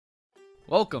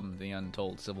Welcome to the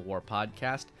Untold Civil War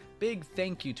podcast. Big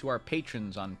thank you to our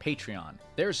patrons on Patreon.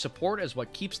 Their support is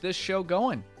what keeps this show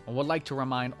going. I would like to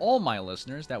remind all my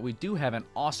listeners that we do have an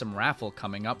awesome raffle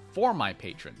coming up for my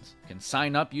patrons. You can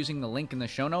sign up using the link in the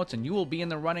show notes and you will be in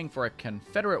the running for a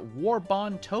Confederate War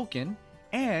Bond token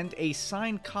and a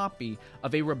signed copy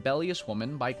of A Rebellious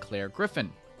Woman by Claire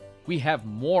Griffin. We have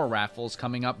more raffles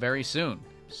coming up very soon,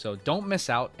 so don't miss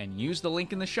out and use the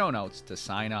link in the show notes to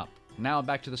sign up. Now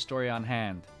back to the story on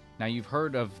hand. Now you've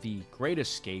heard of The Great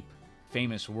Escape,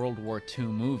 famous World War II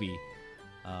movie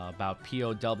about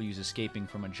POWs escaping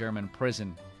from a German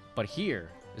prison. But here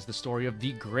is the story of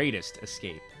The Greatest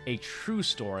Escape, a true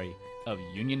story of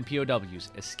Union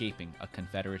POWs escaping a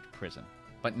Confederate prison.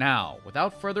 But now,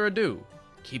 without further ado,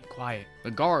 keep quiet.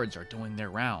 The guards are doing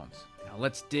their rounds. Now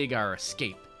let's dig our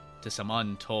escape to some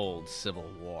untold Civil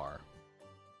War.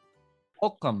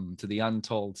 Welcome to the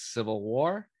Untold Civil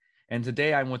War. And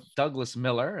today I'm with Douglas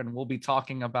Miller, and we'll be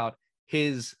talking about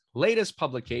his latest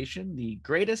publication, The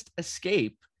Greatest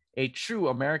Escape, a true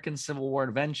American Civil War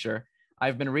adventure.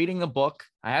 I've been reading the book.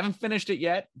 I haven't finished it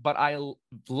yet, but I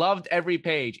loved every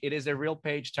page. It is a real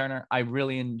page turner. I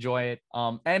really enjoy it.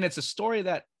 And it's a story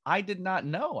that I did not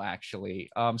know, actually.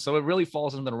 So it really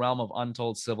falls into the realm of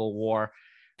Untold Civil War.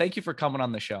 Thank you for coming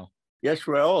on the show. Yes,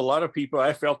 well, a lot of people,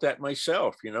 I felt that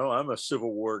myself. I'm a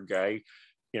Civil War guy,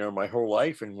 my whole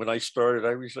life. And when I started,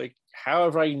 I was like, how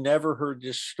have I never heard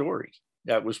this story?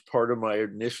 That was part of my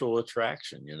initial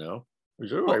attraction,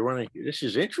 this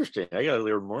is interesting. I got to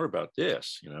learn more about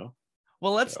this,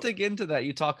 Well, let's dig into that.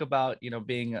 You talk about,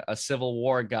 being a Civil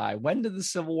War guy. When did the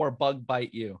Civil War bug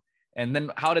bite you? And then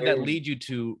how did that lead you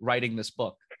to writing this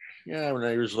book? Yeah, when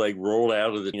I was rolled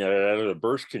out of the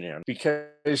birth canal,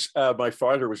 because my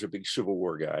father was a big Civil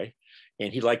War guy.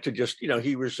 And he liked to just,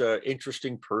 he was an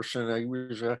interesting person. He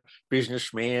was a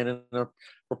businessman and a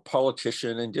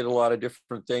politician and did a lot of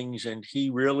different things. And he'd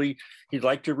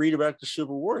like to read about the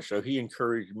Civil War. So he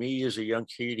encouraged me as a young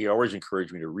kid. He always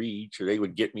encouraged me to read. So they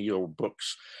would get me little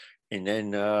books. And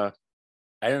then, I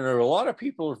don't know, a lot of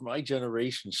people of my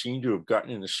generation seem to have gotten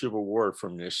in the Civil War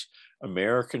from this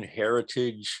American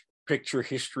heritage picture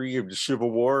history of the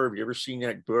Civil War. Have you ever seen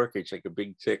that book? It's like a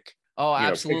big, thick. Oh,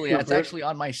 absolutely. It's actually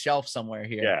on my shelf somewhere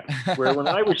here. Yeah. Where when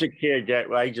I was a kid,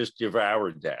 I just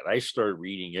devoured that. I started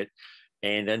reading it.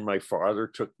 And then my father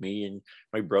took me and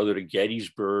my brother to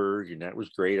Gettysburg. And that was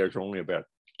great. I was only about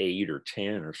 8 or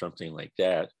 10 or something like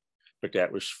that. But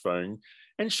that was fun.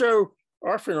 And so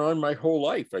off and on my whole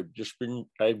life, I've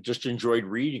just enjoyed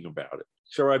reading about it.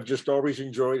 So I've just always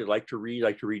enjoyed it. I like to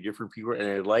read different people. And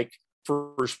I like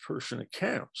first person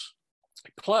accounts.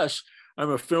 Plus, I'm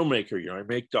a filmmaker. I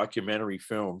make documentary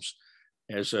films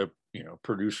as a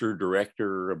producer,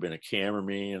 director. I've been a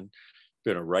cameraman,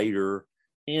 been a writer,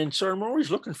 and so I'm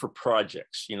always looking for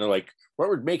projects. Like what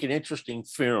would make an interesting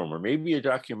film, or maybe a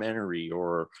documentary,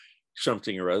 or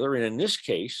something or other. And in this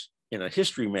case, in a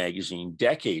history magazine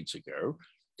decades ago,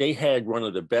 they had one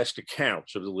of the best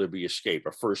accounts of the Libby escape,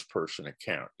 a first-person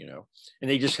account. And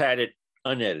they just had it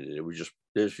unedited. It was just.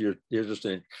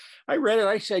 I read it.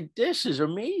 I said, this is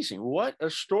amazing. What a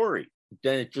story.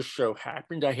 Then it just so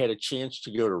happened I had a chance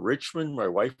to go to Richmond. My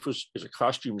wife is a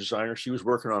costume designer. She was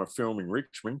working on a film in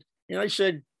Richmond. And I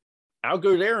said, I'll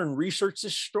go there and research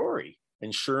this story.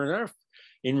 And sure enough,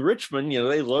 in Richmond,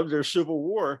 they love their Civil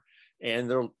War. And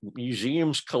their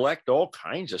museums collect all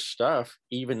kinds of stuff,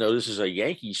 even though this is a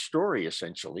Yankee story,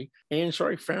 essentially. And so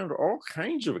I found all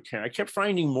kinds of accounts. I kept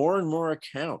finding more and more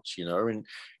accounts,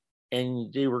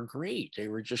 and they were great. They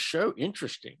were just so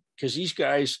interesting because these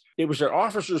guys, it was an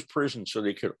officer's prison, so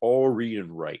they could all read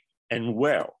and write. And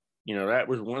that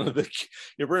was one of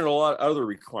there weren't a lot of other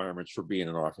requirements for being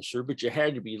an officer, but you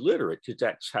had to be literate because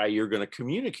that's how you're going to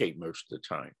communicate most of the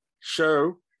time.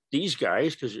 So these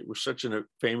guys, because it was such a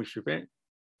famous event,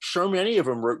 so many of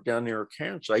them wrote down their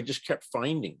accounts. I just kept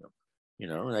finding them,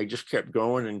 and I just kept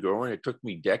going and going. It took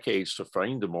me decades to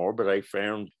find them all, but I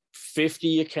found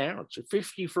 50 accounts,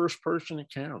 50 first-person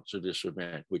accounts of this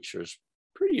event, which was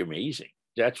pretty amazing.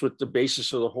 That's what the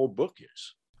basis of the whole book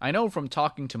is. I know from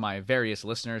talking to my various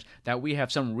listeners that we have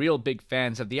some real big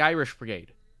fans of the Irish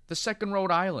Brigade, the 2nd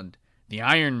Rhode Island, the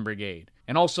Iron Brigade,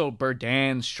 and also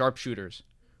Berdan's Sharpshooters.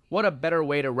 What a better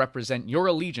way to represent your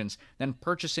allegiance than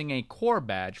purchasing a Corps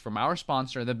badge from our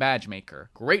sponsor, The Badge Maker.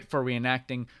 Great for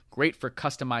reenacting, great for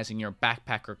customizing your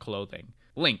backpacker clothing.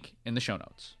 Link in the show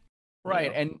notes.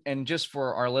 Right. And just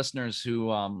for our listeners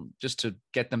who, just to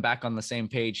get them back on the same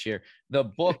page here, the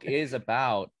book is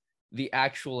about the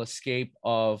actual escape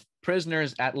of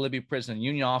prisoners at Libby Prison,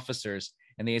 Union officers,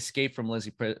 and the escape from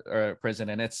Libby Prison.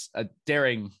 And it's a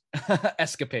daring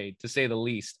escapade, to say the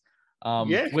least.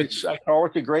 Yeah, Which I call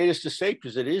it the greatest escape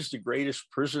because it is the greatest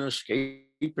prison escape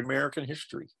in American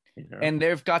history. You know? and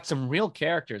they've got some real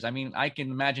characters. I mean, I can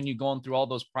imagine you going through all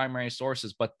those primary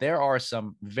sources, but there are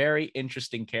some very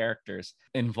interesting characters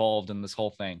involved in this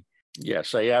whole thing.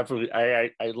 Yes, I absolutely.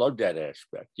 I love that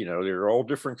aspect. You know, they're all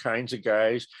different kinds of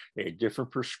guys. They had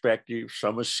different perspectives.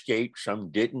 Some escaped, some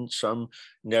didn't. Some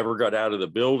never got out of the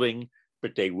building,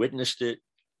 but they witnessed it.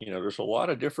 You know, there's a lot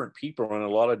of different people and a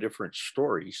lot of different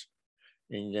stories.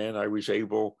 And then I was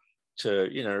able to,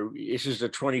 you know, this is the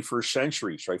 21st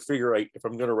century. So I figure if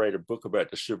I'm going to write a book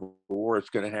about the Civil War, it's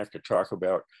going to have to talk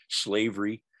about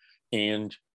slavery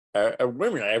and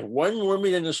women. I have one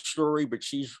woman in the story, but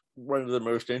she's one of the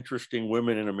most interesting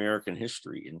women in American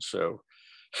history. And so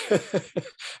I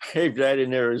have that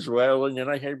in there as well. And then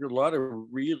I have a lot of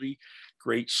really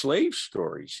great slave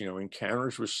stories, you know,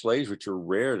 encounters with slaves, which are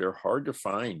rare. They're hard to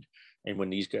find. And when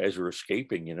these guys are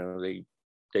escaping, you know,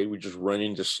 they would just run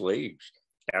into slaves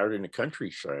out in the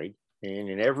countryside. And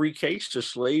in every case, the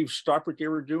slaves stopped what they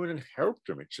were doing and helped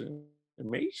them. It's an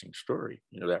amazing story,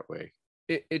 you know, that way.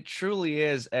 It truly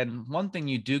is. And one thing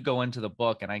you do go into the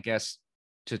book, and I guess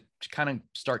to kind of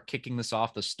start kicking this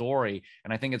off the story,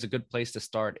 and I think it's a good place to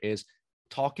start, is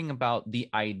talking about the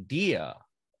idea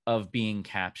of being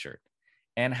captured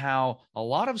and how a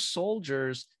lot of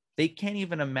soldiers, they can't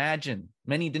even imagine,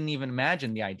 many didn't even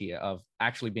imagine the idea of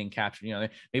actually being captured. You know,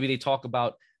 maybe they talk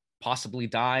about possibly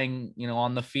dying, you know,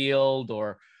 on the field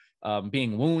or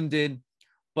being wounded,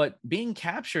 but being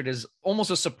captured is almost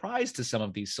a surprise to some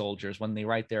of these soldiers when they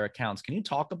write their accounts. Can you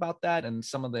talk about that and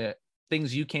some of the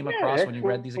things you came across when you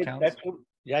read these accounts?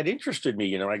 That interested me.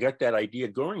 You know, I got that idea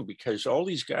going because all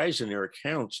these guys in their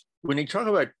accounts, when they talk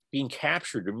about being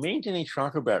captured, the main thing they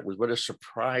talk about was what a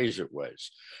surprise it was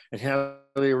and how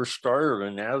they were startled.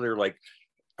 And now they're like,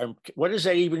 what does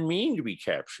that even mean to be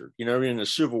captured? You know, in the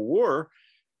Civil War,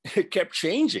 it kept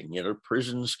changing. You know,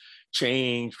 prisons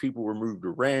changed, people were moved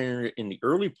around in the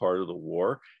early part of the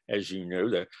war, as you know,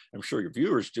 that I'm sure your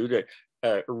viewers do.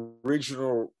 That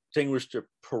original thing was to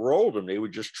parole them. They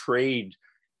would just trade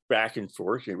back and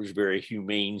forth. It was a very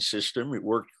humane system. It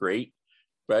worked great,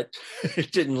 but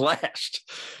it didn't last.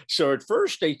 So at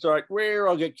first they thought, well,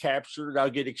 I'll get captured, I'll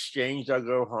get exchanged, I'll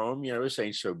go home. You know, this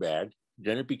ain't so bad.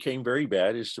 Then it became very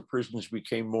bad as the prisons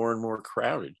became more and more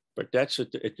crowded. But that's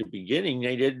at the beginning,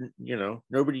 they didn't, you know,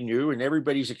 nobody knew, and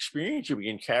everybody's experience of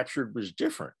being captured was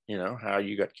different, you know, how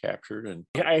you got captured. And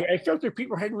I felt that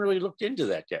people hadn't really looked into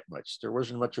that much. There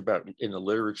wasn't much about in the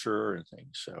literature and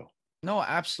things. So. No,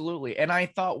 absolutely. And I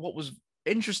thought what was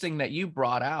interesting that you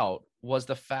brought out was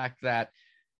the fact that,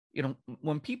 you know,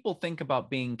 when people think about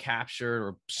being captured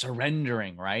or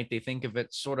surrendering, right, they think of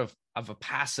it sort of a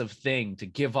passive thing to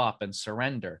give up and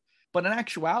surrender. But in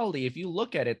actuality, if you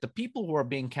look at it, the people who are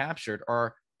being captured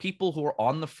are people who are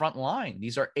on the front line.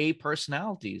 These are A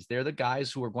personalities. They're the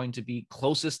guys who are going to be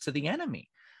closest to the enemy.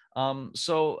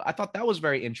 So I thought that was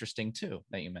very interesting too,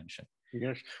 that you mentioned.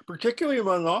 Yes, particularly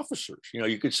among officers. You know,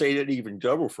 you could say that even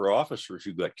double for officers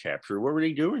who got captured. What were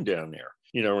they doing down there,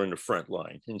 you know, in the front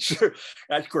line? And so,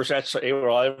 of course,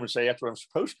 well, I would say that's what I'm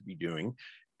supposed to be doing.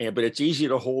 But it's easy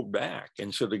to hold back.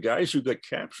 And so the guys who got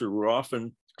captured were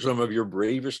often some of your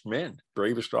bravest men,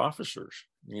 bravest officers.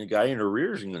 I mean, a guy in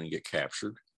arrears isn't going to get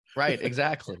captured. Right,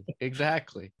 exactly,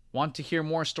 exactly. Want to hear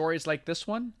more stories like this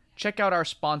one? Check out our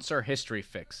sponsor, History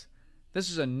Fix. This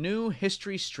is a new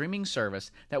history streaming service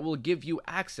that will give you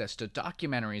access to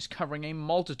documentaries covering a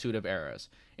multitude of eras,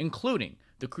 including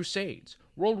the Crusades,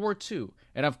 World War II,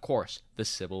 and of course, the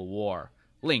Civil War.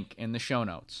 Link in the show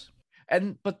notes.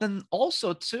 But then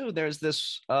also too, there's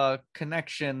this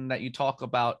connection that you talk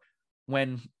about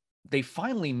when they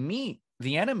finally meet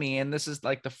the enemy, and this is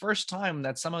like the first time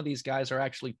that some of these guys are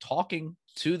actually talking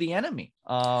to the enemy.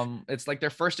 It's like their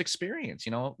first experience.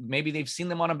 You know, maybe they've seen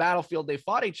them on a battlefield, they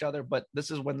fought each other, but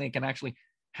this is when they can actually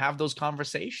have those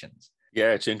conversations.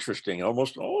 Yeah, it's interesting.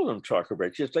 Almost all of them talk about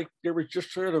it. Just like there was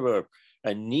just sort of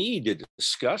a need to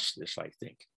discuss this, I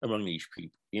think, among these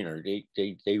people. You know,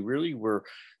 they really were.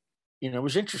 You know, it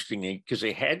was interesting because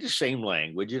they had the same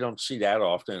language. You don't see that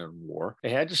often in war.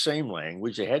 They had the same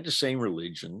language. They had the same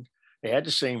religion. They had the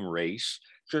same race.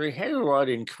 So they had a lot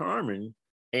in common.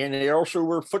 And they also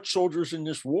were foot soldiers in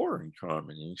this war in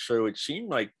common. And so it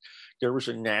seemed like there was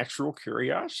a natural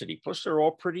curiosity. Plus, they're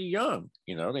all pretty young.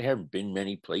 You know, they haven't been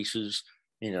many places.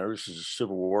 You know, this is a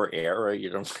Civil War era.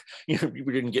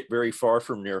 People didn't get very far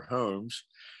from their homes.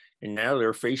 And now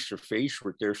they're face to face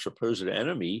with their supposed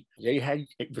enemy. They had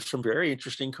some very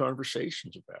interesting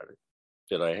conversations about it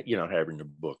that I, you know, have in the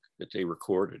book that they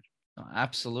recorded.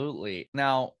 Absolutely.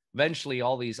 Now, eventually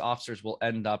all these officers will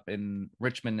end up in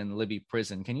Richmond and Libby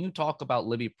prison. Can you talk about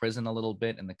Libby prison a little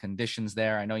bit and the conditions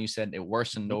there? I know you said it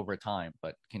worsened over time,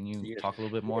 but can you Yeah. talk a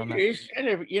little bit more on that? It's kind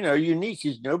of, unique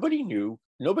because nobody knew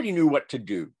what to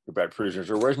do about prisoners.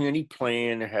 There wasn't any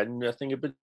plan. Had nothing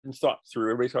been thought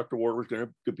through. Everybody thought the war was going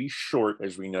to be short,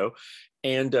 as we know.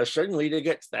 And suddenly they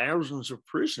get thousands of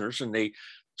prisoners, and they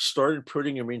started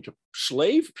putting them into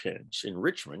slave pens in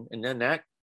Richmond. And then that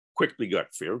quickly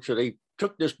got filled. So they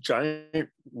took this giant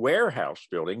warehouse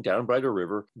building down by the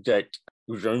river that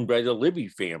was owned by the Libby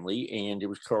family, and it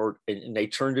was called, and they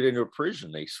turned it into a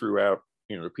prison. They threw out,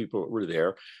 the people that were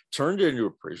there, turned it into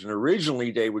a prison.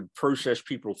 Originally, they would process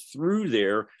people through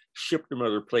there, ship them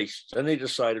other places. Then they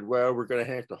decided, well, we're going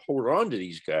to have to hold on to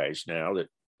these guys now that,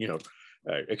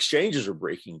 exchanges are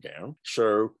breaking down.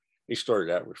 So they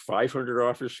started out with 500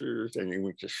 officers, and they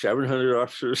went to 700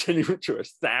 officers, and they went to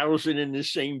 1,000 in the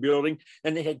same building,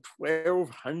 and they had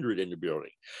 1,200 in the building.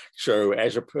 So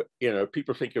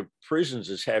people think of prisons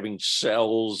as having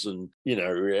cells and,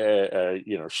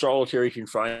 solitary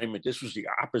confinement. This was the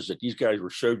opposite. These guys were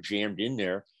so jammed in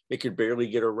there, they could barely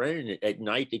get around. At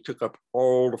night, they took up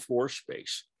all the floor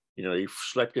space. They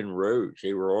slept in rows.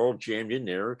 They were all jammed in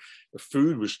there. The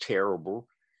food was terrible.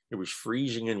 It was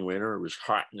freezing in winter. It was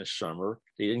hot in the summer.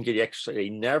 They didn't get exercise. They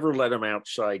never let them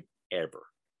outside ever.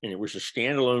 And it was a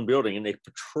standalone building, and they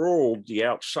patrolled the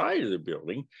outside of the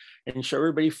building. And so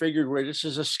everybody figured, well, this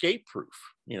is escape proof.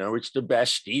 It's the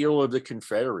Bastille of the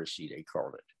Confederacy, they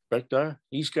called it. But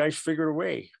these guys figured a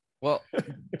way. Well,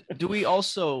 do we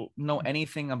also know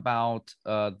anything about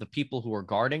the people who were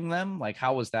guarding them? Like,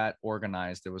 how was that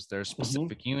organized? Was there a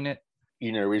specific unit?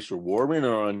 As the war went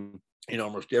on, in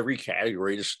almost every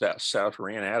category, the South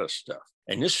ran out of stuff.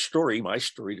 And this story, my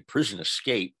story, The Prison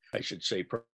Escape, I should say,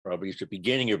 probably is the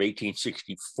beginning of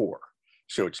 1864.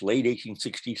 So it's late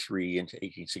 1863 into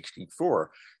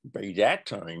 1864. By that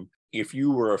time, if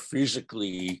you were a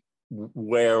physically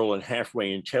well and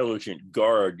halfway intelligent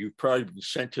guard, you'd probably been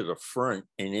sent to the front,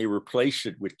 and they replaced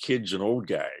it with kids and old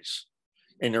guys.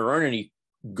 And there aren't any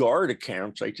guard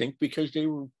accounts, I think, because they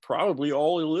were probably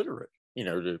all illiterate.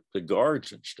 The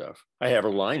guards and stuff. I have a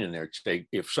line in there to say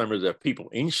if some of the people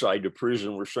inside the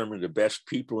prison were some of the best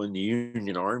people in the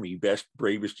Union Army, best,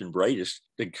 bravest, and brightest,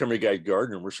 then some of the guys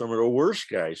guarding them were some of the worst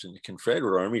guys in the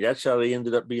Confederate Army. That's how they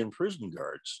ended up being prison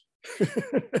guards.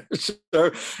 So,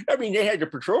 they had to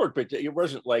patrol it, but it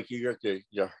wasn't like you got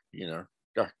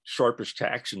the sharpest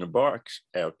tacks in the box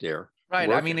out there. Right.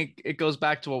 Working. It goes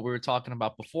back to what we were talking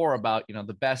about before about,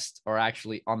 the best are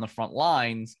actually on the front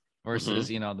lines versus,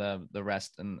 the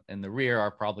rest in the rear are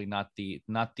probably not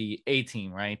the A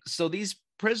team. Right. So these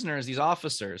prisoners, these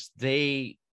officers,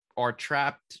 they are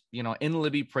trapped, in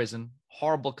Libby prison,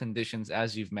 horrible conditions,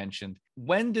 as you've mentioned.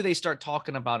 When do they start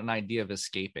talking about an idea of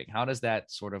escaping? How does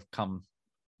that sort of come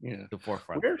to the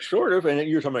forefront? Well, sort of. And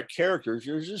you're talking about characters.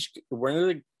 There's just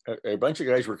a bunch of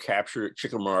guys were captured at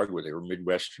Chickamauga. They were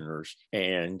Midwesterners,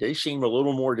 and they seem a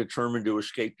little more determined to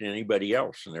escape than anybody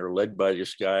else. And they're led by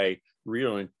this guy,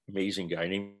 real amazing guy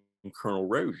named Colonel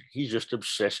Rose. He's just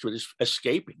obsessed with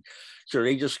escaping. So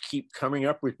they just keep coming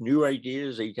up with new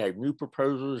ideas. They have new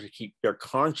proposals. They're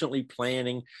constantly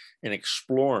planning and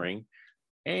exploring.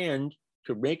 And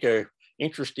to make a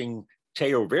interesting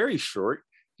tale very short,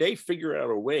 they figure out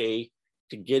a way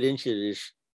to get into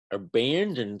this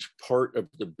abandoned part of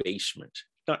the basement.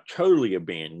 Not totally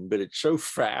abandoned, but it's so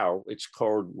foul, it's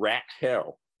called Rat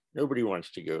Hell. Nobody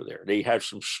wants to go there. They have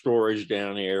some storage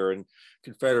down there, and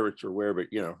Confederates are aware, but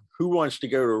who wants to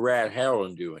go to Rat Hell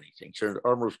and do anything? So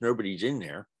almost nobody's in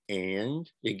there. And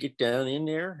they get down in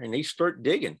there and they start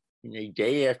digging. And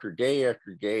day after day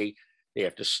after day, they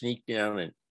have to sneak down,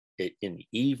 and in the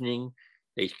evening,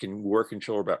 they can work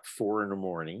until about 4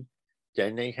 a.m.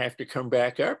 Then they have to come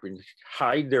back up and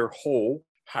hide their hole,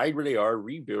 hide where they are,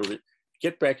 rebuild it,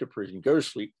 get back to prison, go to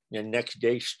sleep, and the next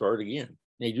day start again.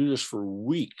 They do this for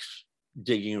weeks,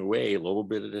 digging away a little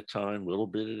bit at a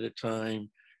time,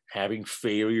 having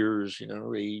failures.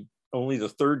 Only the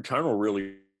third tunnel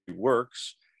really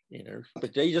works,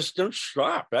 but they just don't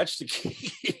stop. That's the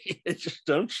key. They just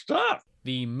don't stop.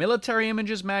 The Military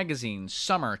Images Magazine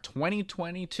Summer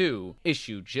 2022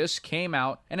 issue just came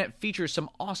out, and it features some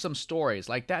awesome stories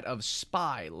like that of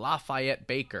Spy Lafayette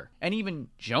Baker and even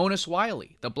Jonas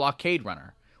Wiley, the blockade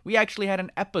runner. We actually had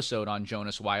an episode on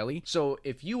Jonas Wiley, so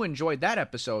if you enjoyed that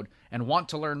episode and want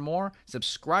to learn more,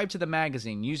 subscribe to the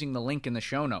magazine using the link in the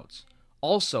show notes.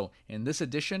 Also, in this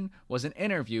edition was an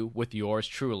interview with yours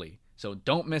truly, so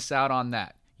don't miss out on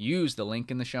that. Use the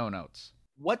link in the show notes.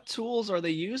 What tools are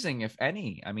they using, if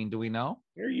any? I mean, do we know?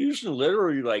 They're using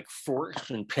literally like forks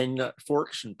and pen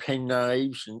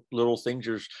knives and little things.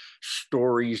 There's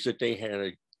stories that they had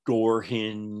a door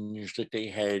hinge, that they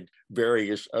had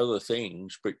various other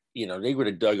things, but they would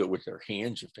have dug it with their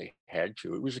hands if they had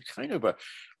to. It was a kind of a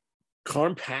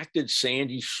compacted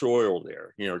sandy soil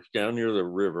there, it's down near the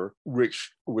river,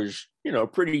 which was,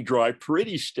 pretty dry,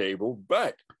 pretty stable.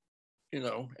 But,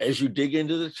 as you dig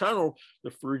into the tunnel,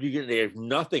 the further you get, they have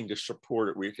nothing to support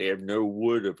it with. They have no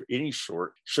wood of any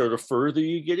sort. So the further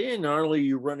you get in, not only are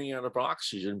you running out of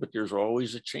oxygen, but there's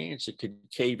always a chance it could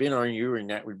cave in on you, and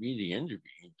that would be the end of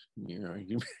you.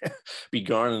 You'd be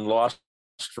gone and lost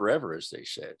forever, as they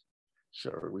said.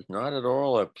 So it was not at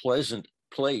all a pleasant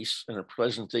place and a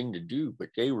pleasant thing to do, but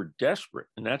they were desperate.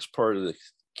 And that's part of the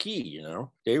key,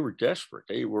 they were desperate.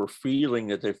 They were feeling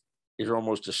that they either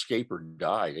almost escape or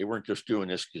die. They weren't just doing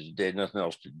this because they had nothing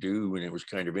else to do and it was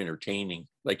kind of entertaining,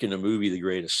 like in the movie The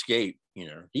Great Escape.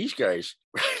 These guys,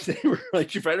 they were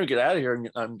like, if I don't get out of here,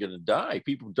 I'm going to die.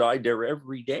 People died there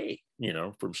every day,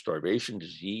 from starvation,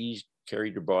 disease,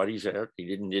 carried their bodies out. They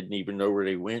didn't even know where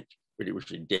they went, but it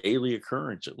was a daily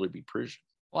occurrence at Libby Prison.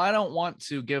 Well, I don't want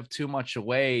to give too much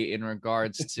away in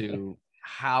regards to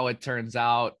how it turns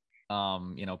out. I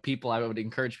would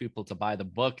encourage people to buy the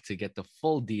book to get the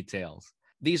full details.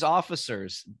 These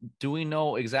officers, do we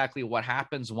know exactly what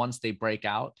happens once they break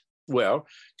out? Well,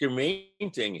 the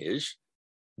main thing is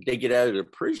they get out of the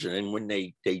prison. And when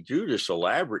they do this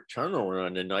elaborate tunnel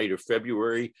on the night of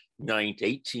February 9th,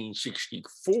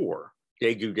 1864,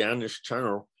 they go down this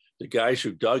tunnel. The guys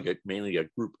who dug it, mainly a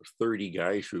group of 30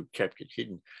 guys who kept it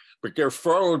hidden, but they're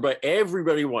followed by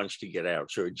everybody wants to get out.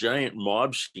 So a giant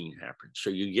mob scene happens. So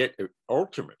you get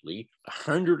ultimately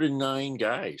 109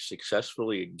 guys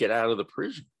successfully get out of the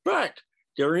prison, but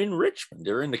they're in Richmond.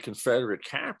 They're in the Confederate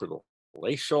capital.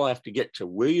 They still have to get to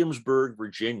Williamsburg,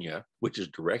 Virginia, which is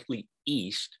directly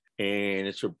east, and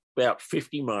it's about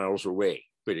 50 miles away,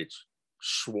 but it's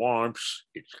swamps,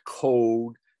 it's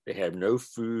cold, they have no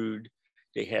food,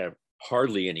 they have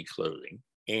hardly any clothing.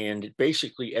 And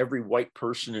basically every white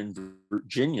person in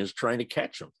Virginia is trying to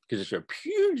catch them because it's a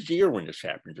huge deal when this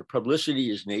happens. The publicity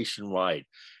is nationwide.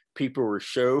 People were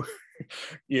so,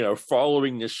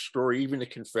 following this story. Even the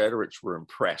Confederates were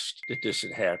impressed that this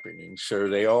had happened. And so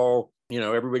they all,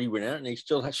 everybody went out and they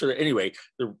still have. So anyway,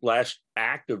 the last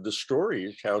act of the story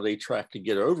is how they track to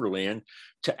get overland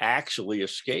to actually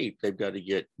escape. They've got to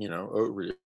get, over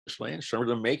this land. Some of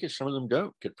them make it, some of them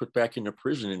don't, get put back into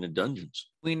prison in the dungeons.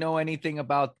 We know anything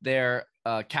about their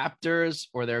captors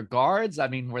or their guards? I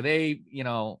mean, were they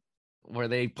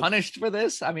punished for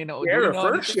this? I mean, the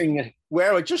first thing,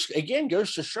 well, it just again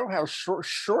goes to show how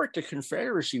short the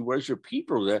Confederacy was of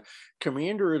people. The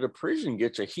commander of the prison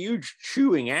gets a huge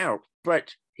chewing out,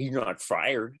 but he's not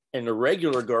fired. And the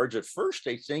regular guards, at first,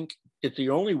 they think that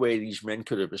the only way these men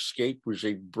could have escaped was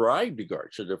they bribed the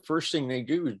guards. So the first thing they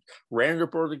do is round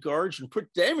up all the guards and put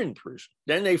them in prison.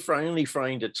 Then they finally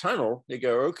find a tunnel. They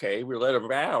go, okay, we let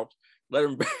them out. Let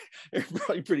them, they're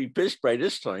probably pretty pissed by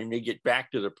this time. They get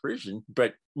back to the prison,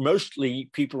 but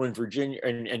mostly people in Virginia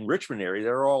and Richmond area,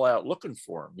 they're all out looking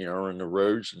for them, on the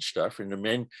roads and stuff. And the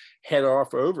men head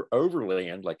off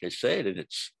overland, like I said, and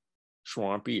it's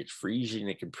swampy, it's freezing.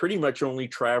 They can pretty much only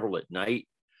travel at night.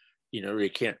 They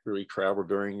can't really travel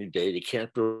during the day. They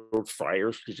can't build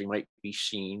fires because they might be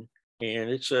seen. And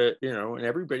it's and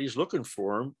everybody's looking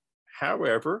for them.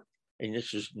 However, and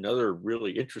this is another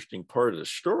really interesting part of the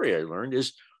story I learned,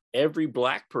 is every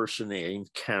Black person they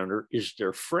encounter is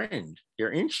their friend,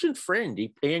 their instant friend.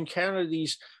 They encounter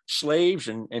these slaves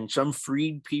and some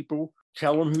freed people,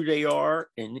 tell them who they are.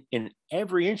 And in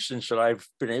every instance that I've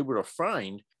been able to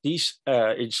find, these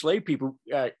enslaved people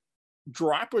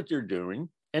drop what they're doing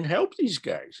and help these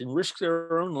guys and risk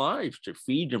their own lives to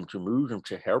feed them, to move them,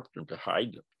 to help them, to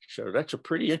hide them. So that's a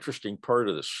pretty interesting part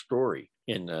of the story.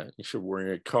 And so where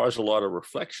it caused a lot of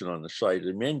reflection on the side of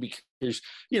the men because,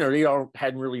 they all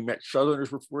hadn't really met Southerners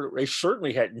before. They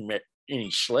certainly hadn't met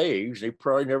any slaves. They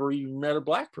probably never even met a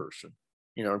Black person.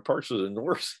 In parts of the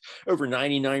North, over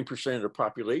 99% of the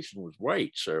population was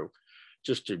white. So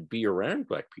just to be around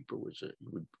Black people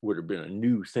would have been a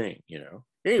new thing,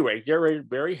 Anyway, they're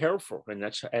very helpful, and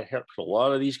that helps a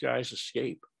lot of these guys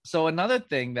escape. So another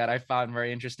thing that I found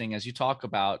very interesting, as you talk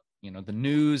about, the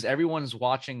news, everyone's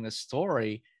watching this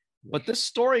story, but this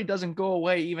story doesn't go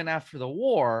away even after the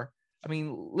war. I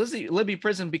mean, Libby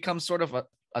Prison becomes sort of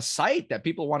a site that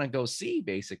people want to go see,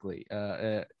 basically,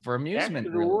 for amusement.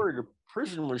 After the war, the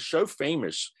prison was so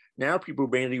famous. Now people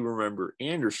mainly remember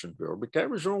Andersonville, but that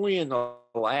was only in the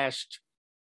last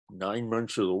 9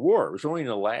 months of the war. It was only in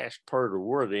the last part of the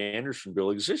war that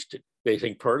Andersonville existed. They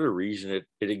think part of the reason it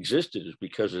existed is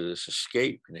because of this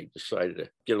escape, and they decided to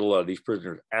get a lot of these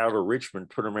prisoners out of Richmond,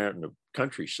 put them out in the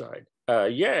countryside.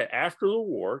 After the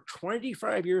war,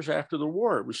 25 years after the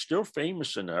war, it was still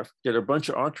famous enough that a bunch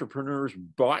of entrepreneurs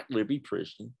bought Libby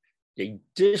Prison. They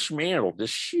dismantled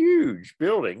this huge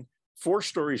building, 4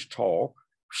 stories tall,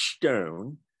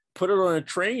 stone, put it on a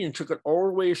train and took it all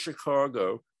the way to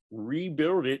Chicago,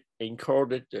 rebuilt it, and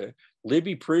called it the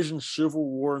Libby Prison Civil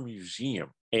War Museum.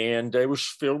 And it was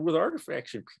filled with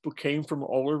artifacts, and people came from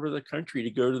all over the country to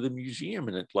go to the museum,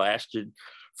 and it lasted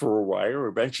for a while.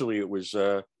 Eventually it was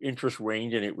interest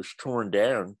waned and it was torn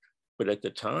down. But at the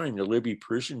time, the Libby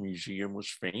Prison Museum was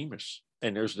famous.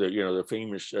 And there's the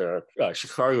famous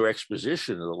Chicago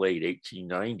Exposition of the late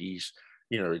 1890s.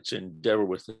 It's in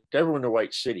Devil in the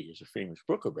White City is a famous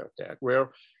book about that.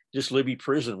 Well, this Libby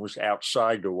Prison was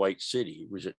outside the White City.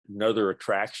 It was another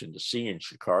attraction to see in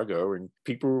Chicago, and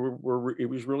people it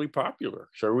was really popular.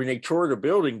 So when they tore the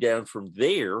building down from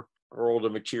there, all the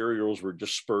materials were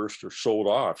dispersed or sold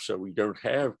off. So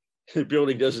the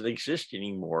building doesn't exist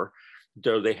anymore.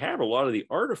 Though they have a lot of the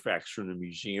artifacts from the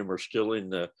museum are still in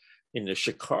the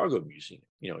Chicago Museum.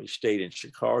 They stayed in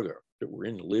Chicago that were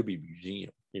in the Libby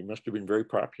Museum. It must have been very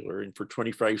popular. And for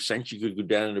 25 cents, you could go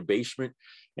down in the basement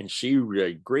and see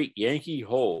a great Yankee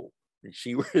hole and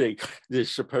see where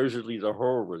supposedly the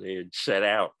hole where they had set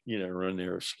out, on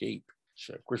their escape.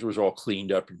 So of course it was all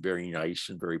cleaned up and very nice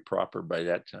and very proper by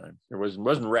that time. There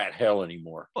wasn't rat hell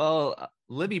anymore. Well,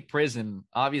 Libby Prison,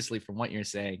 obviously from what you're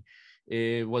saying,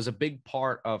 it was a big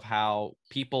part of how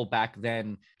people back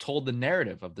then told the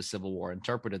narrative of the Civil War,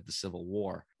 interpreted the Civil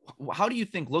War. How do you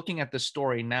think, looking at the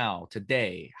story now,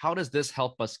 today, how does this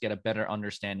help us get a better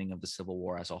understanding of the Civil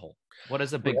War as a whole? What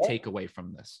is a big takeaway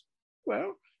from this?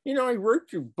 Well, I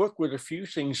wrote your book with a few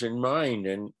things in mind,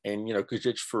 and because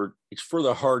it's for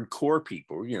the hardcore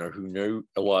people, who know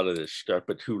a lot of this stuff,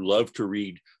 but who love to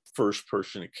read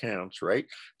first-person accounts, right?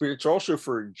 But it's also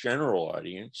for a general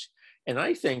audience. And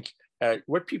I think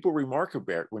what people remark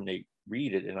about when they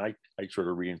read it, and I sort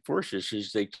of reinforce this,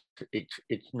 is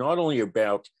it's not only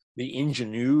about the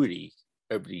ingenuity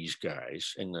of these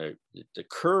guys and the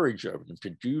courage of them to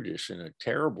do this in a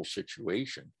terrible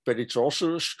situation, but it's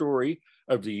also a story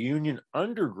of the Union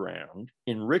Underground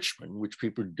in Richmond, which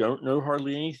people don't know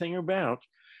hardly anything about,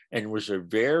 and was a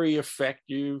very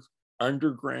effective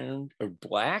underground of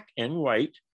Black and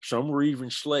white, some were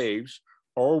even slaves,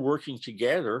 all working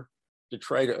together to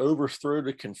try to overthrow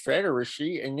the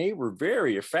Confederacy, and they were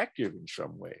very effective in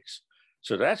some ways.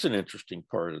 So that's an interesting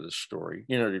part of the story,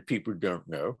 that people don't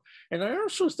know. And I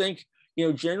also think,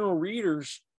 general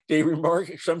readers, they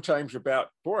remark sometimes about,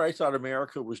 boy, I thought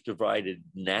America was divided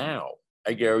now.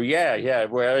 I go, yeah,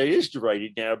 well, it is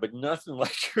divided now, but nothing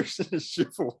like yours in the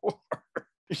Civil War.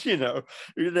 You'd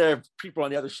have people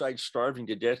on the other side starving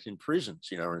to death in prisons,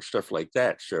 and stuff like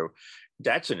that. So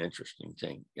that's an interesting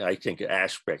thing, I think,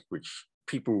 aspect which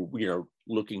people,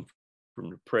 looking from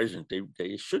the present,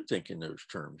 they should think in those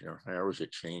terms. How has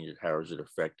it changed? How has it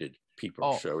affected people?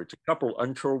 Oh. So it's a couple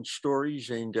untold stories,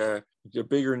 and the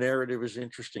bigger narrative is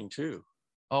interesting too.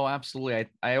 Oh, absolutely.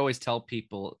 I always tell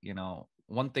people,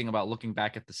 one thing about looking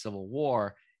back at the Civil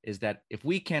War is that if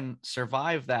we can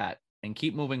survive that and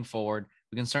keep moving forward,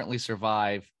 we can certainly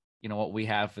survive, what we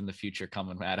have in the future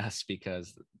coming at us,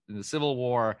 because the Civil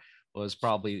War was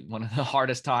probably one of the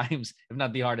hardest times, if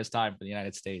not the hardest time for the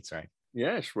United States, right?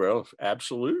 Yes, well,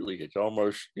 absolutely. It's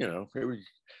almost, it was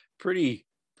pretty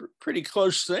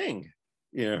close thing.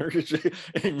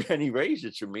 In many ways,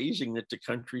 it's amazing that the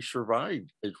country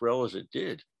survived as well as it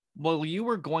did. Well, you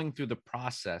were going through the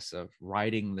process of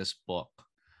writing this book.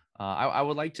 I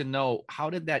would like to know,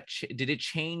 how did that, did it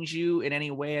change you in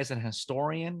any way as an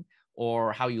historian,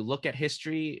 or how you look at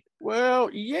history? Well,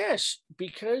 yes,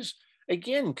 because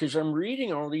I'm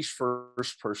reading all these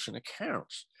first-person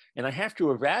accounts, and I have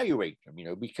to evaluate them,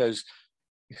 because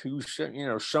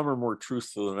some are more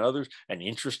truthful than others. An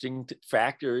interesting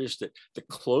factor is that the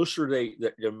closer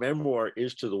the memoir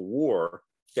is to the war,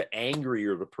 the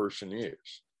angrier the person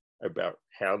is about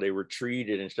how they were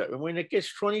treated and stuff. And when it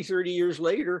gets 20, 30 years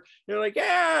later, they're like,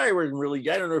 I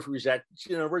don't know if it was that,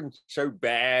 it wasn't so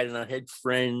bad. And I had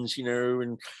friends,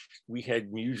 and we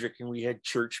had music, and we had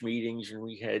church meetings, and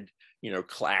we had,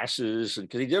 classes, and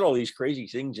because they did all these crazy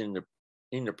things in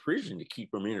the prison to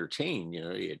keep them entertained.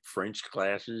 They had French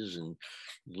classes and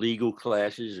legal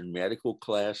classes and medical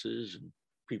classes, and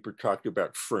people talked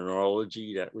about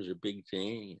phrenology. That was a big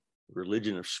thing.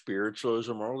 religion of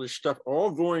spiritualism, all this stuff,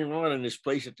 all going on in this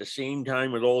place at the same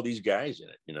time with all these guys in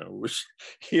it. It was,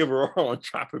 they were all on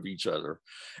top of each other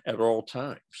at all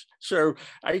times. So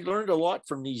I learned a lot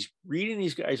from reading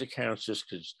these guys' accounts, just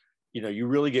because, you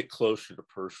really get close to the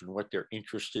person, what they're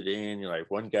interested in. I have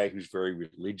one guy who's very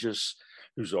religious,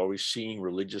 who's always seeing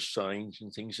religious signs and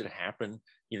things that happen.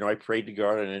 I prayed to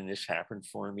God and then this happened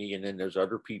for me. And then there's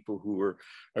other people who were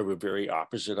of a very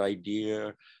opposite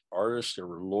idea. Artists, there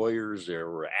were lawyers, there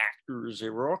were actors,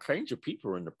 there were all kinds of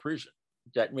people in the prison.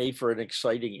 That made for an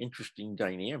exciting, interesting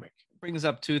dynamic. Brings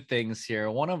up two things here.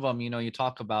 One of them, you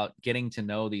talk about getting to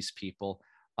know these people.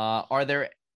 Are there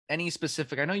any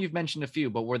specific, I know you've mentioned a few,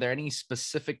 but were there any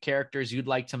specific characters you'd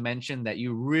like to mention that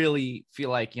you really feel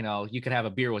like, you could have a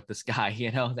beer with this guy,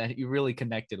 that you really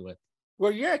connected with?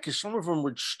 Well, yeah, because some of them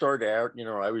would start out,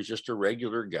 I was just a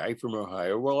regular guy from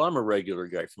Ohio. Well, I'm a regular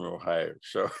guy from Ohio.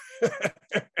 So,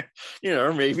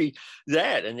 maybe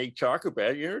that. And they talk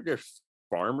about, they're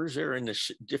farmers, they're in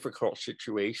this difficult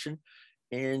situation,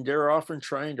 and they're often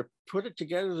trying to put it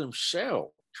together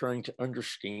themselves, trying to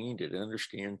understand it and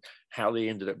understand how they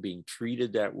ended up being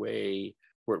treated that way,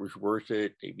 what was worth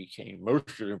it.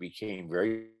 Most of them became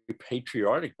very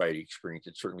patriotic by the experience.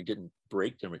 It certainly didn't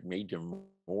break them. It made them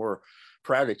more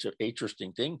proud. It's an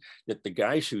interesting thing that the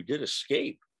guys who did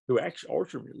escape, who actually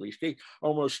ultimately escaped,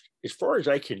 almost, as far as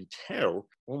I can tell,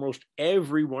 almost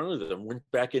every one of them went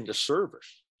back into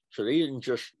service. So they didn't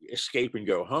just escape and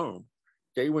go home.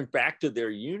 They went back to their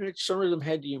units. Some of them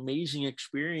had the amazing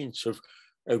experience of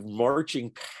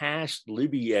marching past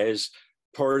Libby as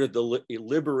part of the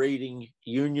liberating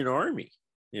Union Army.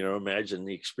 Imagine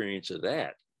the experience of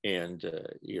that. And,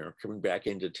 coming back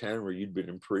into town where you'd been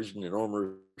imprisoned and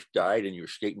almost died and you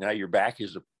escaped. Now you're back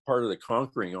as a part of the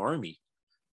conquering army.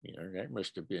 That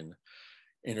must have been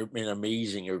an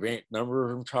amazing event. A number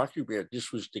of them talking about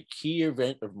this was the key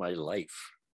event of my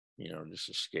life. This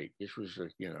escape. This was,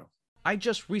 I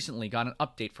just recently got an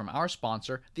update from our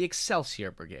sponsor, the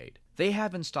Excelsior Brigade. They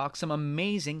have in stock some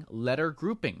amazing letter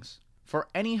groupings. For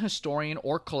any historian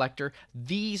or collector,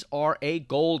 these are a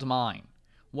gold mine.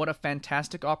 What a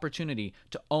fantastic opportunity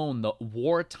to own the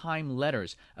wartime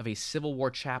letters of a Civil War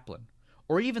chaplain,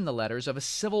 or even the letters of a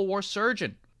Civil War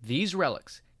surgeon. These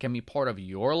relics can be part of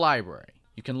your library.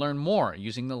 You can learn more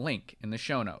using the link in the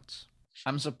show notes.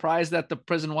 I'm surprised that the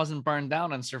prison wasn't burned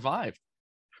down and survived.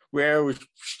 Well, it was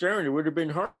staring. It would have been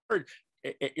hard.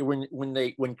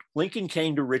 When Lincoln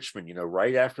came to Richmond,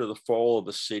 right after the fall of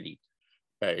the city,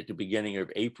 at the beginning of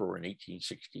April in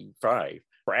 1865,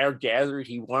 crowd gathered.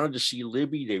 He wanted to see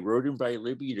Libby. They rode him by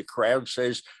Libby. The crowd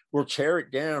says, "We'll tear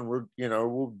it down.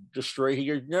 We'll destroy." He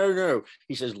goes, "No."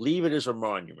 He says, "Leave it as a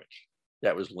monument."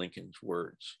 That was Lincoln's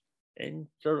words. And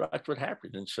so that's what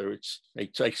happened. And so it's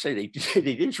like I say, they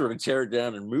did sort of tear it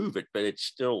down and move it, but it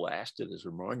still lasted as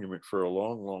a monument for a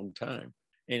long, long time.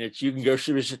 And you can go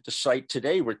visit the site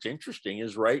today. What's interesting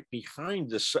is right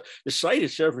behind the site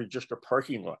itself is just a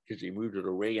parking lot because they moved it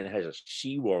away and it has a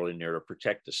seawall in there to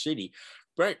protect the city.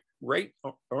 But right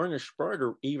on the spot,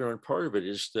 or even on part of it,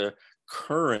 is the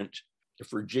current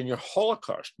Virginia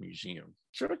Holocaust Museum.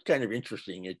 So it's kind of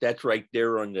interesting. That's right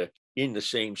there in the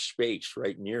same space,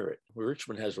 right near it.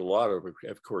 Richmond has a lot of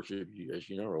course, as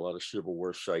you know, a lot of Civil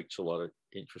War sites, a lot of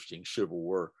interesting Civil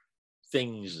War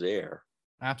things there.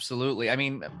 Absolutely. I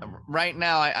mean, right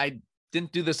now, I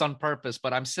didn't do this on purpose,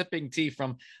 but I'm sipping tea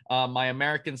from my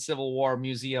American Civil War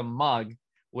Museum mug,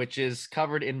 which is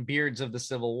covered in beards of the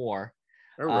Civil War.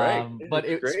 All right. But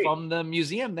it's from the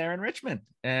museum there in Richmond.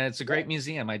 And it's a great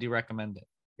museum. I do recommend it.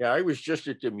 Yeah, I was just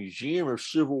at the Museum of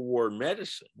Civil War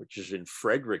Medicine, which is in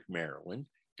Frederick, Maryland.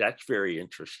 That's very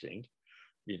interesting.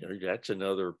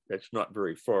 That's not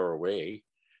very far away.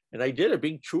 And I did a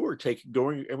big tour I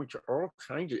went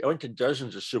to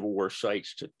dozens of Civil War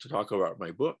sites to talk about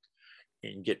my book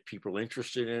and get people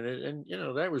interested in it. And,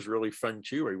 that was really fun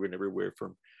too. I went everywhere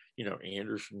from,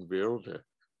 Andersonville to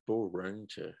Bull Run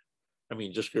to,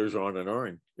 just goes on and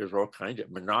on. There's all kinds of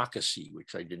Monocacy,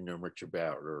 which I didn't know much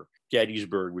about, or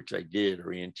Gettysburg, which I did,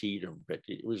 or Antietam. But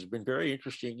it was been very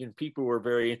interesting, and people were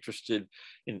very interested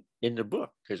in the book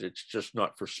because it's just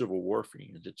not for Civil War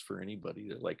fans. It's for anybody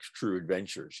that likes true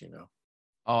adventures,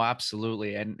 Oh,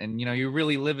 absolutely. And you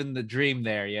really live in the dream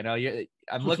there.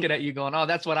 I'm looking at you going, oh,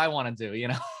 that's what I want to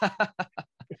do,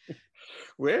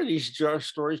 Well, these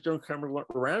stories don't come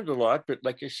around a lot, but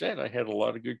like I said, I had a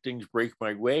lot of good things break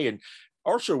my way. And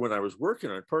also when I was working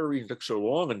on it, part of the reason it took so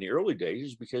long in the early days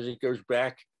is because it goes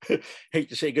back, hate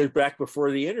to say it goes back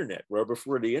before the internet. Well,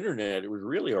 before the internet, it was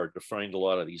really hard to find a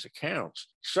lot of these accounts.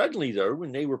 Suddenly though,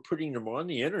 when they were putting them on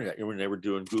the internet and when they were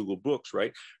doing Google Books,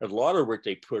 right, a lot of what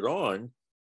they put on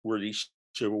were these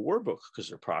Civil War books because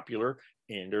they're popular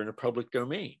and they're in the public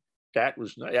domain. That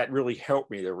really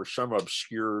helped me. There were some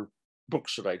obscure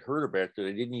books that I'd heard about that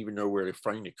I didn't even know where to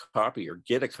find a copy or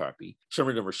get a copy. Some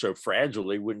of them are so fragile,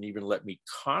 they wouldn't even let me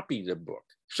copy the book.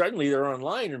 Suddenly they're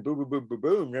online and boom, boom, boom, boom,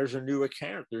 boom, there's a new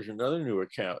account. There's another new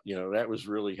account. That was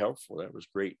really helpful. That was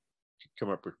great to come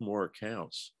up with more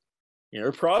accounts. There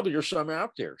probably are some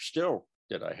out there still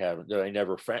that I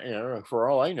never found. For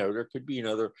all I know, there could be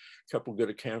another couple good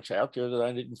accounts out there that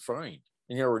I didn't find.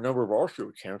 And there were a number of also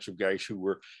accounts of guys who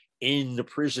were in the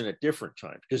prison at different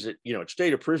times, because it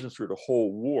stayed a prison through the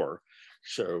whole war.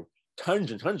 So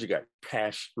tons and tons of guys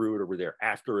passed through it, or were there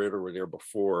after it, or were there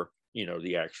before,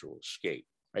 the actual escape.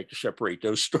 I like to separate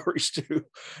those stories too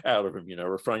out of them,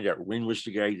 or find out when was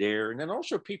the guy there. And then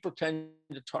also people tend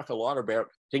to talk a lot about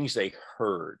things they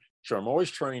heard. So I'm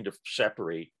always trying to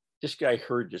separate, this guy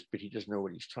heard this, but he doesn't know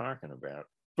what he's talking about.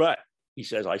 But he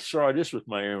says, I saw this with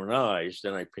my own eyes,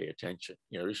 then I pay attention.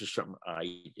 This is something I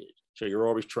did. So you're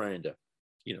always trying to,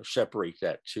 separate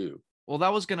that too. Well,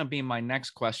 that was going to be my next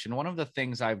question. One of the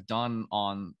things I've done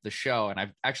on the show, and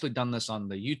I've actually done this on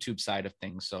the YouTube side of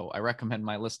things, so I recommend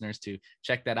my listeners to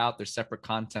check that out. There's separate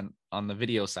content on the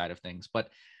video side of things. But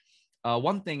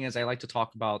one thing is I like to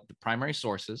talk about the primary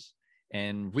sources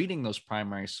and reading those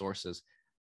primary sources.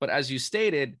 But as you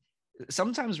stated,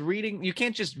 sometimes reading, you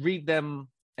can't just read them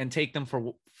and take them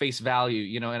for face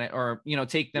value, or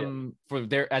take them for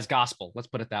their as gospel. Let's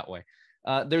put it that way.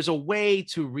 There's a way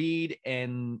to read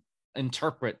and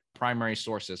interpret primary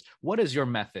sources. What is your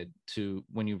method to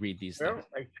when you read these things?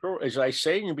 As I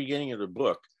say in the beginning of the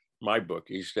book, my book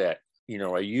is that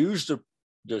I use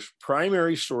the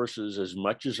primary sources as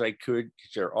much as I could,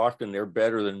 because they're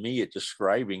better than me at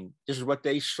describing this is what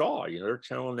they saw. They're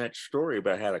telling that story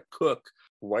about how to cook.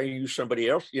 Why use somebody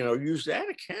else? Use that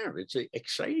account. It's an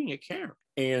exciting account.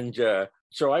 And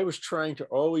so I was trying to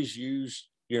always use,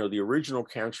 the original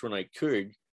accounts when I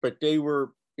could, but they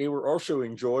were also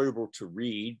enjoyable to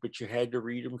read, but you had to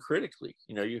read them critically.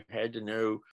 You had to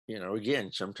know,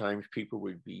 again, sometimes people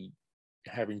would be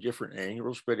having different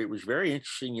angles, but it was very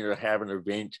interesting, to have an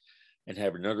event and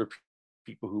have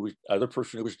other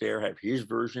person who was there have his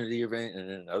version of the event, and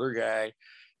then another guy.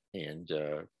 And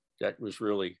that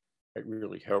really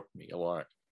helped me a lot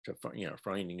to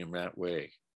finding him that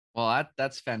way. Well,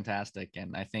 that's fantastic.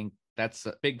 And I think that's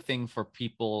a big thing for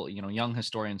people, young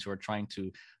historians who are trying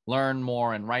to learn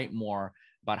more and write more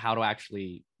about how to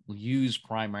actually use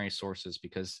primary sources,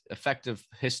 because effective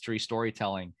history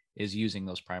storytelling is using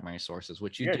those primary sources,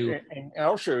 which you do. And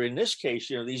also in this case,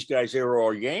 these guys, they were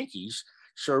all Yankees.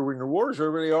 So when the war's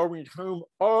over, they all went home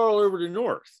all over the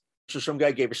North. So some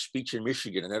guy gave a speech in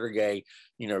Michigan, another guy,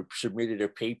 submitted a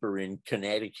paper in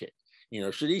Connecticut.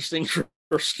 So these things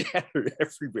were scattered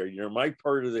everywhere. My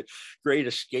part of the Great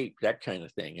Escape, that kind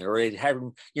of thing. Or they'd have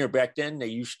them, back then they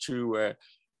used to,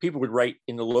 people would write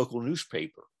in the local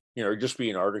newspaper, just be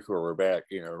an article about,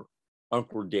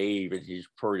 Uncle Dave and his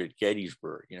part at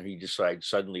Gettysburg. He decides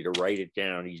suddenly to write it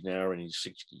down. He's now in his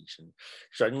 60s, and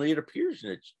suddenly it appears,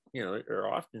 and it's,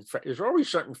 there's always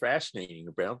something fascinating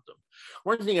about them.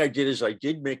 One thing I did is I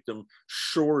did make them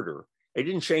shorter. I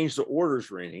didn't change the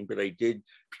orders or anything, but I did.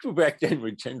 People back then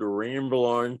would tend to ramble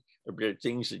on about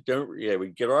things that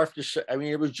would get off the.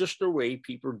 It was just the way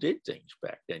people did things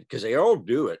back then, because they all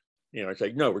do it. It's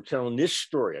like, no, we're telling this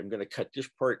story. I'm going to cut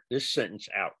this sentence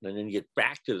out, and then get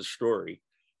back to the story.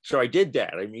 So I did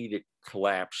that. I made it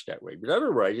collapse that way. But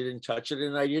otherwise, I didn't touch it,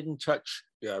 and I didn't touch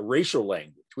racial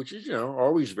language, which is,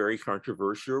 always very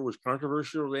controversial. It was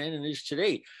controversial then and is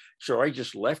today. So I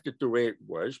just left it the way it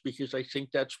was, because I think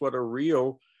that's what a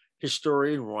real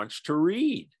historian wants to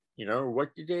read.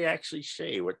 What did they actually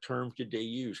say? What terms did they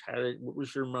use? What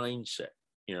was their mindset?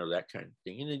 That kind of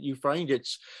thing. And then you find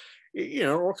it's,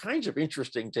 all kinds of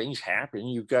interesting things happen.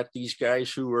 You've got these guys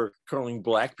who are calling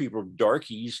Black people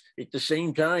darkies. At the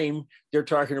same time, they're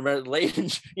talking about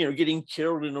Layton's, getting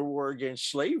killed in the war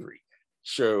against slavery.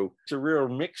 So it's a real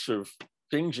mix of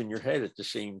things in your head at the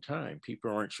same time.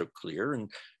 People aren't so clear.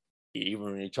 And even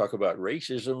when you talk about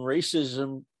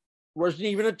racism wasn't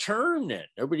even a term then.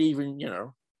 Nobody even,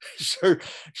 so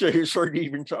it's hard to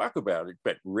even talk about it.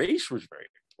 But race was very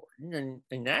important,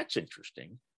 and that's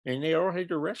interesting. And they all had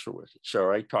to wrestle with it.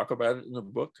 So I talk about it in the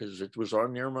book because it was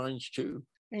on their minds too.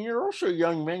 And you're also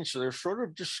young men, so they're sort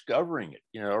of discovering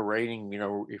it, writing,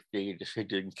 if they just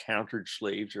had encountered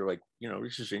slaves, they're like,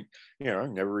 this isn't,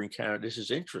 I've never encountered, this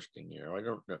is interesting. I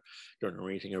don't know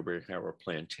anything about how a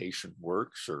plantation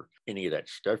works or any of that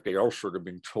stuff. They all sort of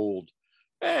been told,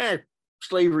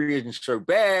 slavery isn't so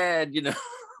bad,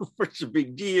 what's the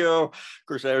big deal? Of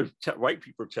course, I was white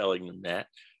people telling them that.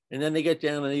 And then they get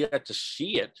down and they got to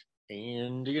see it.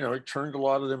 And, it turned a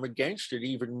lot of them against it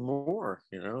even more.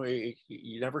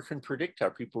 You never can predict how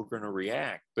people are going to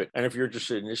react. And if you're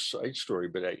interested in this side story,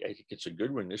 but I think it's a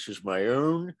good one. This is my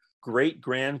own great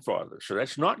grandfather. So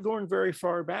that's not going very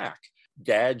far back.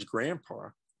 Dad's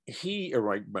grandpa,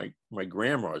 or my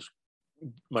grandma's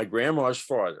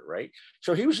father, right?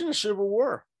 So he was in the Civil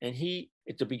War. And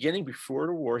at the beginning, before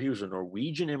the war, he was a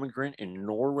Norwegian immigrant in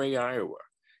Norway, Iowa.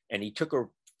 And he took a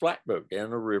flatboat down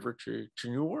the river to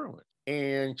New Orleans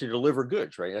and to deliver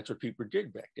goods, right? That's what people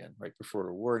did back then, right before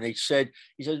the war. And he said,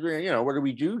 well, what do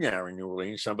we do now in New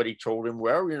Orleans? Somebody told him,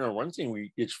 well, one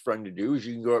thing it's fun to do is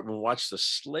you can go up and watch the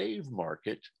slave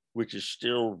market, which is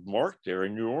still marked there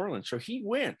in New Orleans. So he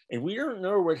went, and we don't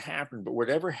know what happened, but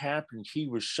whatever happened, he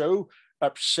was so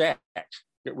upset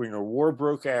that when the war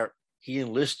broke out, he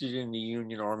enlisted in the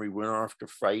Union Army, went off to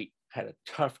fight, had a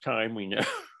tough time, we know.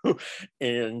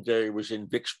 And it was in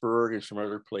Vicksburg and some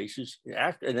other places.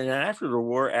 And then after the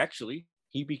war, actually,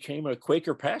 he became a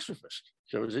Quaker pacifist.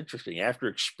 So it was interesting. After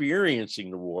experiencing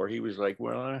the war, he was like,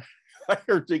 well, I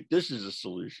don't think this is a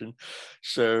solution.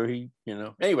 So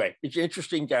anyway, it's an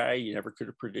interesting guy. You never could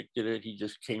have predicted it. He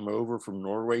just came over from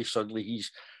Norway. Suddenly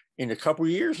in a couple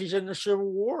of years, he's in the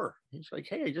Civil War. He's like,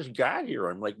 hey, I just got here.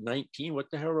 I'm like 19. What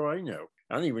the hell do I know?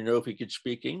 I don't even know if he could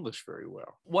speak English very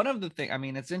well. One of the things,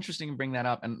 it's interesting to bring that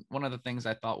up. And one of the things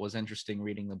I thought was interesting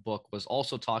reading the book was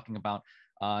also talking about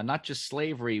not just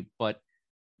slavery, but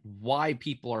why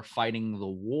people are fighting the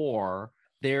war.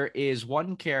 There is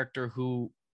one character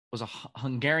who was a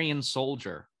Hungarian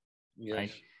soldier, yes,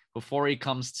 right, before he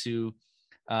comes to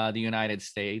the United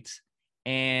States.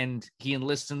 And he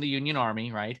enlists in the Union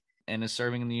Army, right, and is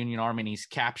serving in the Union Army, and he's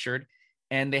captured.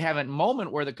 And they have a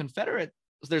moment where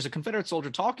there's a Confederate soldier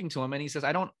talking to him, and he says,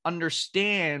 I don't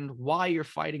understand why you're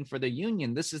fighting for the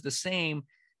Union. This is the same,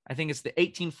 I think it's the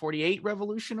 1848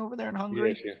 revolution over there in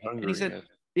Hungary. Yes, Hungary, and he said,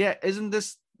 yeah, isn't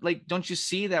this like, don't you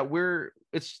see that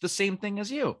it's the same thing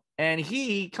as you? And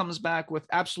he comes back with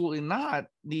absolutely not.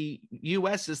 The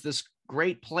US is this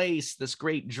great place, this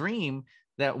great dream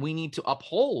that we need to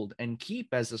uphold and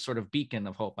keep as a sort of beacon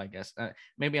of hope, I guess.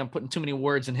 Maybe I'm putting too many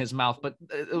words in his mouth, but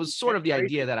it was sort of the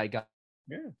idea that I got.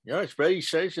 Yeah, it's what he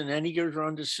says. And then he goes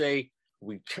on to say,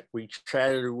 we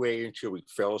chatted away until we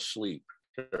fell asleep.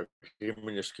 So him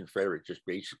and this Confederate just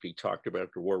basically talked about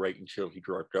the war right until he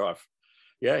dropped off.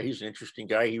 Yeah, he's an interesting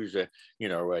guy. He was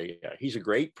he's a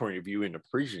great point of view in the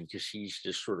prison because he's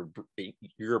this sort of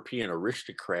European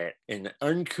aristocrat, and the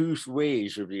uncouth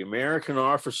ways of the American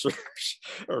officers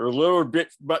are a little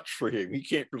bit much for him. He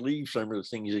can't believe some of the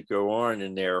things that go on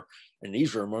in there, and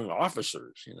these are among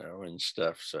officers, and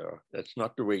stuff. So that's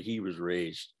not the way he was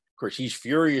raised. Of course, he's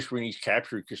furious when he's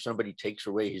captured because somebody takes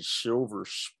away his silver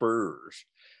spurs.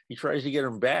 He tries to get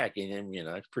them back, and then,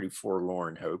 it's pretty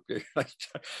forlorn hope. They're like,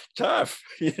 tough,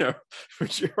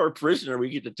 But you're our prisoner, we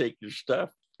get to take your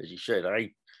stuff. As you said,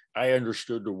 I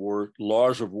understood the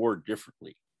laws of war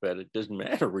differently, but it doesn't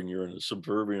matter when you're in a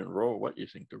subservient role what you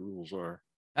think the rules are.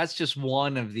 That's just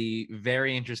one of the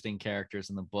very interesting characters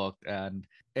in the book. And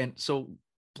so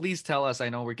please tell us, I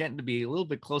know we're getting to be a little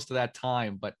bit close to that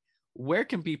time, but where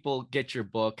can people get your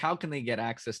book? How can they get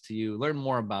access to you, learn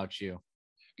more about you?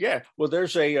 Yeah, well,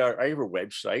 there's I have a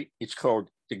website. It's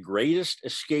called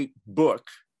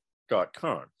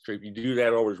thegreatestascapebook.com. So if you do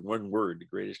that, always one word,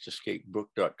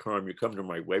 thegreatestascapebook.com, you come to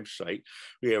my website.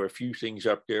 We have a few things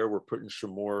up there. We're putting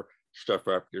some more stuff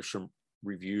up. There's some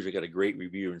reviews. I got a great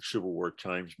review in Civil War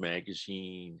Times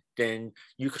magazine. Then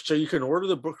you can order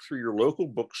the book through your local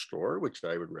bookstore, which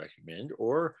I would recommend,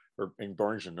 or and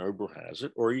Barnes and Noble has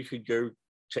it, or you could go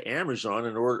to Amazon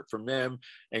and order it from them.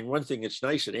 And one thing that's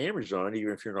nice at Amazon,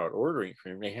 even if you're not ordering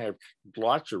from them, they have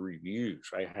lots of reviews.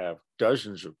 I have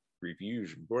dozens of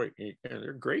reviews, and boy,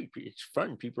 they're great. It's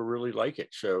fun. People really like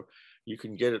it. So you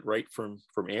can get it right from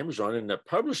Amazon. And the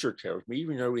publisher tells me,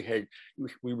 even though we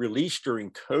released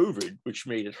during COVID, which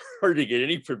made it hard to get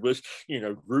any publicity,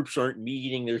 groups aren't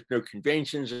meeting, there's no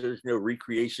conventions, there's no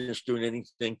recreationists doing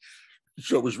anything.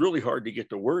 So it was really hard to get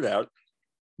the word out.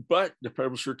 But the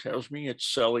publisher tells me it's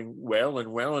selling well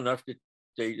enough that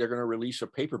they're going to release a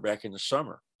paperback in the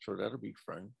summer. So that'll be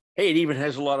fun. Hey, it even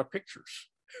has a lot of pictures.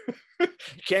 You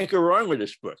can't go wrong with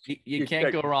this book. You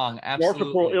can't go wrong. Absolutely.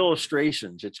 Multiple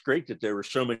illustrations. It's great that there were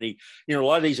so many, a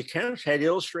lot of these accounts had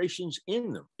illustrations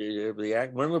in them.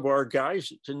 One of our guys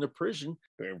that's in the prison,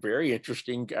 a very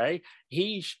interesting guy,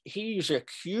 he's a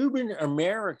Cuban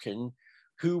American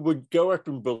who would go up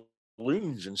in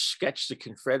balloons and sketch the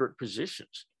Confederate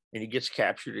positions. And he gets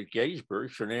captured at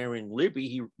Gettysburg. So now in Libby,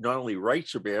 he not only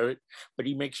writes about it, but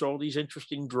he makes all these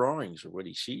interesting drawings of what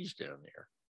he sees down there.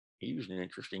 He was an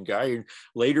interesting guy, and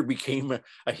later became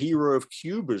a hero of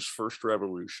Cuba's first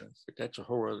revolution. But that's a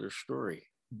whole other story.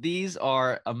 These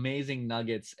are amazing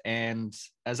nuggets. And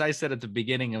as I said at the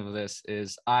beginning of this,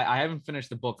 is I haven't finished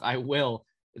the book. I will.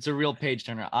 It's a real page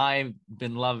turner. I've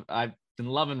been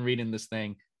loving reading this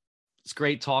thing. It's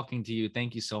great talking to you.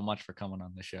 Thank you so much for coming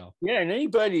on the show. Yeah, and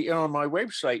anybody on my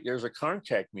website, there's a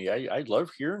contact me. I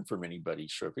love hearing from anybody.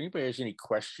 So if anybody has any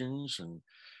questions and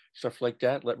stuff like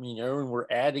that, let me know. And we're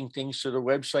adding things to the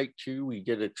website too. We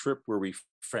did a trip where we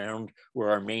found where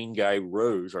our main guy,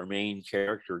 Rose, our main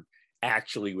character,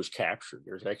 actually was captured.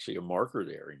 There's actually a marker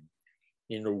there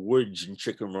in the woods in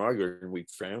Chickamauga, and we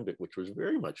found it, which was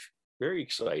very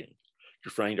exciting. To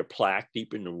find a plaque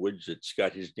deep in the woods that's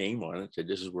got his name on it, said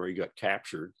this is where he got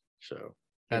captured. So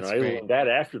I learned that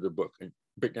after the book,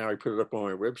 but now I put it up on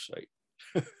my website.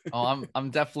 Oh, I'm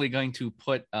definitely going to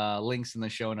put links in the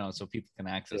show notes so people can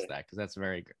access that, because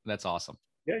that's awesome.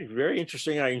 Yeah, very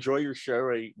interesting. I enjoy your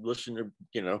show. I listen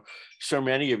to so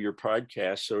many of your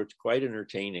podcasts, so it's quite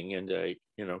entertaining. And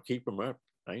keep them up.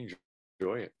 I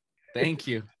enjoy it. Thank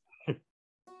you.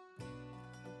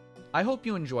 I hope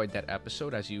you enjoyed that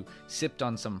episode as you sipped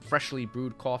on some freshly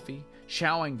brewed coffee,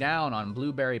 chowing down on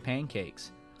blueberry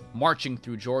pancakes, marching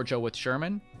through Georgia with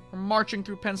Sherman, or marching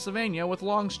through Pennsylvania with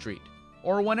Longstreet,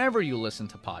 or whenever you listen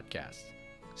to podcasts.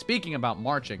 Speaking about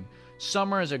marching,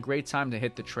 summer is a great time to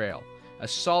hit the trail. A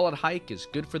solid hike is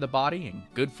good for the body and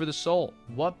good for the soul.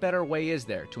 What better way is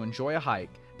there to enjoy a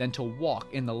hike than to walk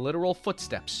in the literal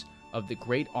footsteps of the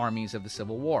great armies of the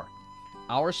Civil War?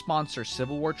 Our sponsor,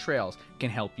 Civil War Trails, can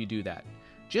help you do that.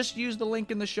 Just use the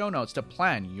link in the show notes to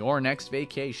plan your next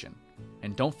vacation.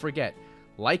 And don't forget,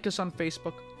 like us on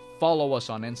Facebook, follow us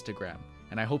on Instagram,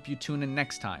 and I hope you tune in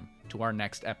next time to our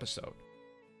next episode.